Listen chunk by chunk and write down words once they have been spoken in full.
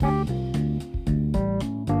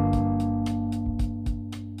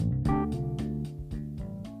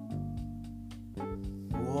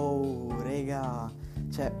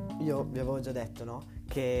cioè, io vi avevo già detto, no?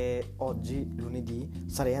 Che oggi, lunedì,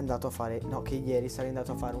 sarei andato a fare, no, che ieri sarei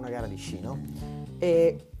andato a fare una gara di sci, no?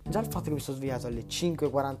 E già il fatto che mi sono svegliato alle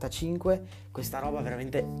 5:45, questa roba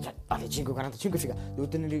veramente, cioè, alle 5:45, figa, devo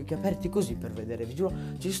tenere gli occhi aperti così per vedere, vi giuro,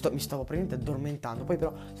 mi stavo praticamente addormentando. Poi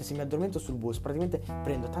però, se mi addormento sul bus, praticamente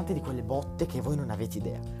prendo tante di quelle botte che voi non avete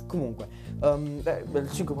idea. Comunque, alle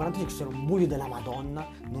 5:45 c'era un buio della Madonna,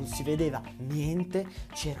 non si vedeva niente,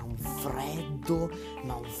 c'era un freddo,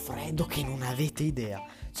 ma un freddo che non avete idea.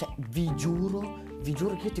 Cioè, vi giuro che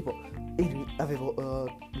io tipo avevo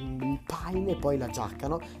il pile e poi la giacca,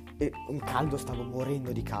 no? E un caldo, stavo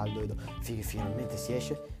morendo di caldo. Vedo, finalmente si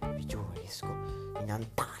esce, vi giuro, esco in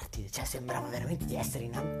Antartide, cioè sembrava veramente di essere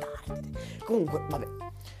in Antartide. Comunque, vabbè,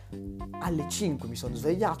 alle 5 mi sono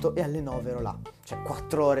svegliato e alle 9 ero là. Cioè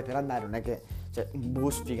 4 ore per andare, non è che, cioè, un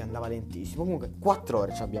bus, figa, andava lentissimo. Comunque 4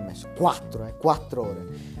 ore ci abbiamo messo, 4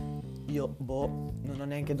 ore. Io, non ho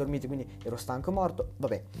neanche dormito, quindi ero stanco morto.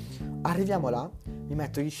 Vabbè, arriviamo là, mi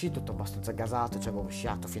metto gli sci, tutto abbastanza gasato, cioè avevo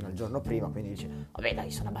sciato fino al giorno prima, quindi dice, vabbè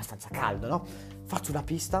dai, sono abbastanza caldo, no? Faccio una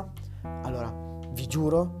pista, allora, vi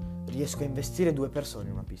giuro, riesco a investire 2 persone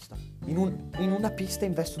in una pista. In una pista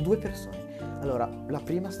investo 2 persone. Allora, la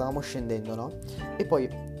prima stavamo scendendo, no? E poi,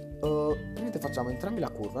 praticamente facciamo entrambi la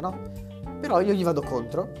curva, no? Però io gli vado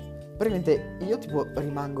contro. Praticamente io tipo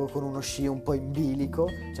rimango con uno sci un po' in bilico,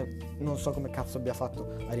 cioè non so come cazzo abbia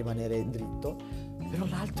fatto a rimanere dritto, però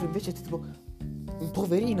l'altro invece tipo un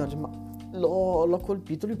poverino, cioè, ma l'ho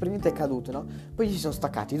colpito, lui praticamente è caduto, no? Poi gli si sono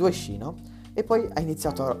staccati i 2 sci, no? E poi ha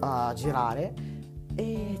iniziato a girare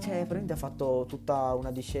e cioè praticamente ha fatto tutta una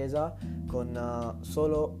discesa con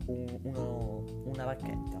solo una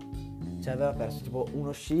racchetta. Cioè aveva perso tipo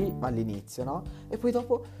uno sci all'inizio, no? E poi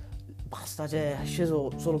dopo basta, cioè è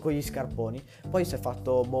sceso solo con gli scarponi. Poi si è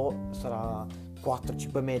fatto, sarà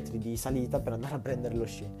 4-5 metri di salita per andare a prendere lo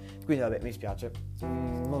sci. Quindi vabbè, mi spiace,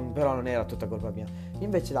 però non era tutta colpa mia.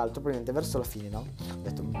 Invece l'altro, praticamente verso la fine, no? Ho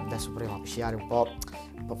detto, adesso proviamo a sciare un po',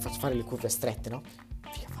 faccio fare le curve strette, no?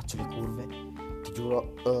 Figa, faccio le curve, ti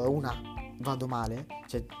giuro, una vado male,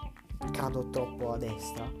 cioè cado troppo a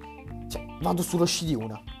destra, cioè vado sullo sci di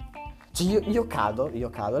una. Cioè io cado,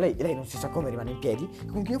 lei non si sa come rimane in piedi,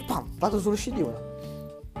 comunque io vado sullo sci di una.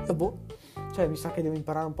 E cioè mi sa che devo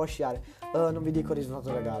imparare un po' a sciare. Non vi dico il risultato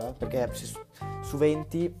della gara, perché su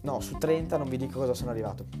 20, no, su 30 non vi dico cosa sono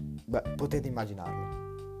arrivato. Beh, potete immaginarlo.